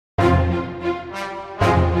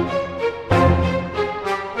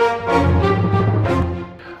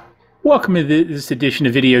Welcome to this edition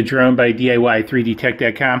of Video Drone by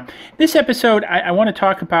DIY3DTech.com. This episode, I want to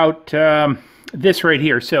talk about this right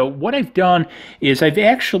here. So what I've done is I've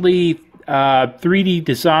actually 3D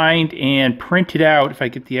designed and printed out, if I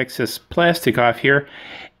get the excess plastic off here,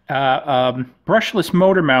 brushless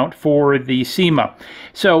motor mount for the Syma.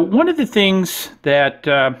 So one of the things that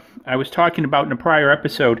I was talking about in a prior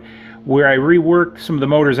episode where I reworked some of the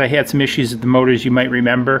motors, I had some issues with the motors, you might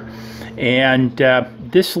remember, and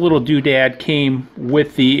this little doodad came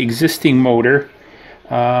with the existing motor,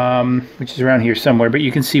 which is around here somewhere, but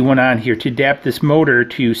you can see one on here to adapt this motor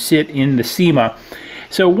to sit in the Syma.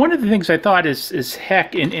 So one of the things I thought is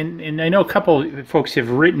heck, and I know a couple of folks have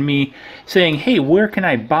written me saying, hey, where can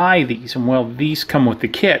I buy these? And well, these come with the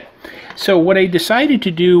kit. So what I decided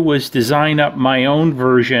to do was design up my own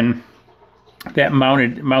version that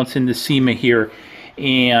mounts in the Syma here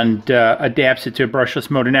and adapts it to a brushless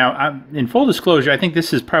motor. Now, in full disclosure, I think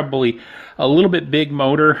this is probably a little bit big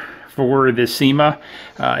motor for the Syma.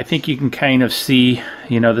 I think you can kind of see,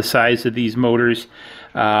 the size of these motors.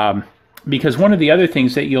 Because one of the other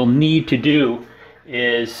things that you'll need to do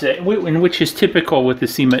is, which is typical with the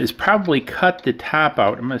Syma, is probably cut the top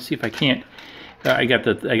out. I'm going to see if I can't. I got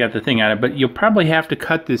the thing on it, but you'll probably have to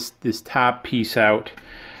cut this top piece out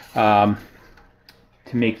to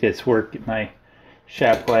make this work. Get my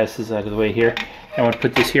shop glasses out of the way here. I want to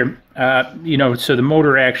put this here. So the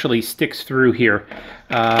motor actually sticks through here.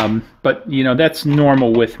 But that's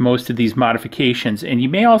normal with most of these modifications. And you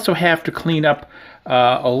may also have to clean up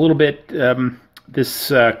a little bit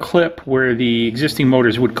this clip where the existing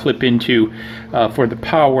motors would clip into for the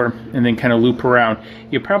power and then kind of loop around.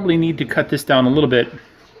 You probably need to cut this down a little bit,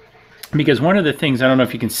 because one of the things, I don't know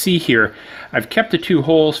if you can see here, I've kept the two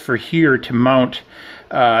holes for here to mount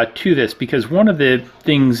to this, because one of the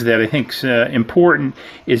things that I think is important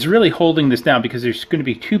is really holding this down, because there's going to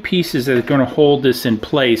be two pieces that are going to hold this in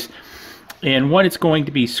place, and one is going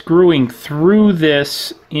to be screwing through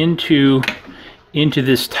this into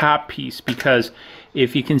this top piece, because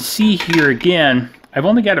if you can see here again, I've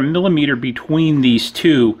only got 1 millimeter between these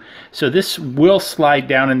two, so this will slide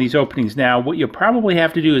down in these openings. Now what you'll probably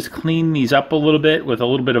have to do is clean these up a little bit with a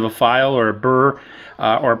little bit of a file or a burr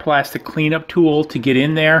or a plastic cleanup tool to get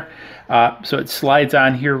in there, so it slides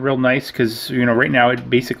on here real nice, because right now it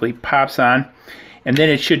basically pops on, and then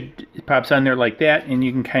it pops on there like that, and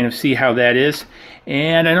you can kind of see how that is.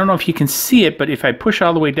 And I don't know if you can see it, but if I push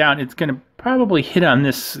all the way down, it's going to probably hit on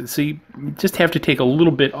this, so you just have to take a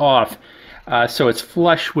little bit off. So it's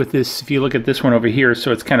flush with this. If you look at this one over here,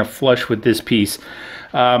 so it's kind of flush with this piece.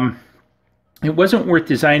 It wasn't worth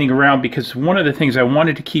designing around, because one of the things I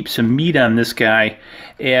wanted to keep some meat on this guy,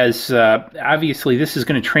 as obviously this is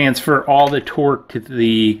going to transfer all the torque to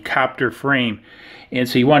the copter frame, and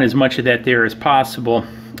so you want as much of that there as possible,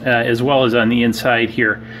 as well as on the inside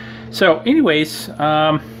here. So anyways,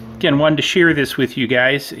 again, wanted to share this with you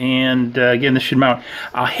guys, and again, this should mount.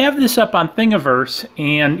 I'll have this up on Thingiverse,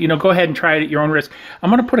 and go ahead and try it at your own risk.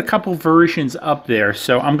 I'm going to put a couple versions up there.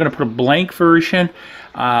 So I'm going to put a blank version,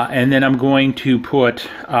 and then I'm going to put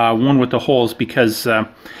one with the holes, because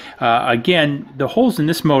again, the holes in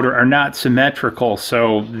this motor are not symmetrical.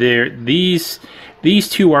 So these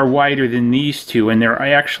two are wider than these two, and they're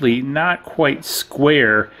actually not quite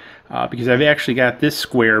square, because I've actually got this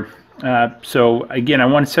square. So again, I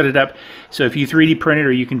want to set it up so if you 3D print it,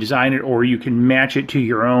 or you can design it, or you can match it to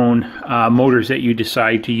your own motors that you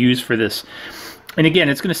decide to use for this. And again,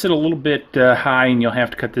 it's going to sit a little bit high, and you'll have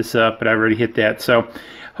to cut this up, but I've already hit that. So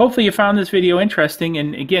hopefully you found this video interesting.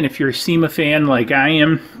 And again, if you're a Syma fan like I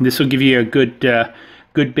am, this will give you a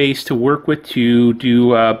good base to work with to do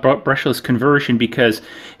brushless conversion, because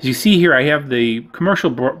as you see here, I have the commercial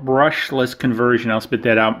brushless conversion. I'll spit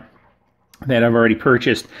that out, that I've already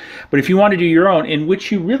purchased. But if you want to do your own, in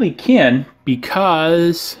which you really can,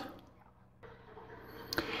 because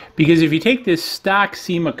if you take this stock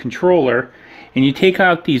Syma controller and you take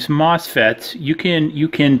out these MOSFETs, you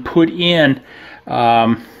can put in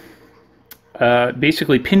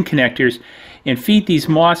basically pin connectors and feed these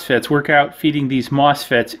MOSFETs, work out feeding these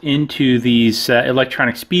MOSFETs into these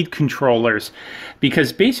electronic speed controllers,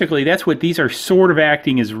 because basically that's what these are, sort of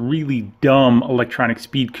acting as really dumb electronic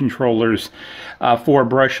speed controllers for a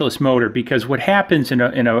brushless motor. Because what happens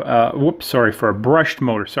for a brushed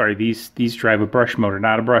motor, sorry, these drive a brush motor,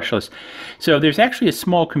 not a brushless. So there's actually a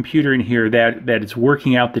small computer in here that is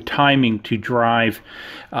working out the timing to drive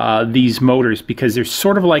these motors, because they're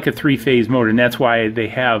sort of like a three-phase motor, and that's why they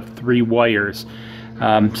have 3 wires.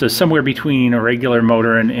 So somewhere between a regular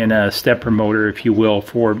motor and a stepper motor, if you will,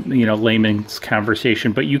 for layman's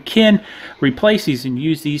conversation. But you can replace these and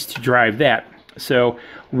use these to drive that. So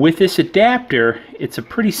with this adapter, it's a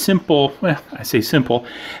pretty simple, well, I say simple,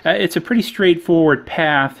 it's a pretty straightforward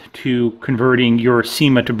path to converting your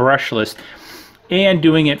Syma to brushless and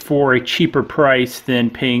doing it for a cheaper price than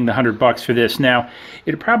paying the $100 for this. Now,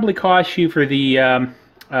 it'll probably cost you for the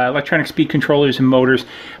electronic speed controllers and motors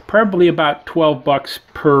probably about $12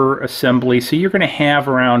 per assembly. So you're going to have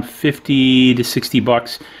around 50 to 60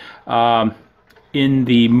 bucks in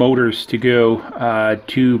the motors to go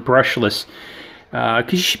to brushless.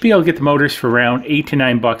 Because you should be able to get the motors for around $8 to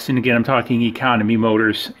 $9, and again, I'm talking economy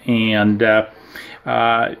motors and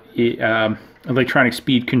electronic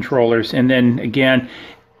speed controllers. And then again,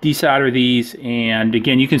 desolder these, and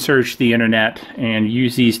again, you can search the internet and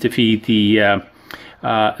use these to feed the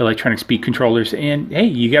electronic speed controllers. And hey,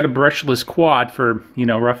 you got a brushless quad for, you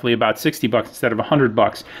know, roughly about 60 bucks instead of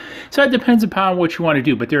 $100. So it depends upon what you want to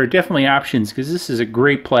do, but there are definitely options because this is a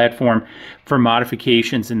great platform for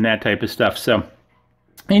modifications and that type of stuff. So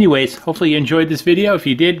anyways, hopefully you enjoyed this video. If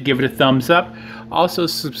you did, give it a thumbs up. Also,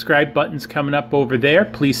 subscribe button's coming up over there.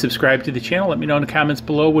 Please subscribe to the channel. Let me know in the comments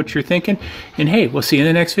below what you're thinking. And hey, we'll see you in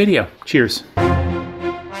the next video. Cheers.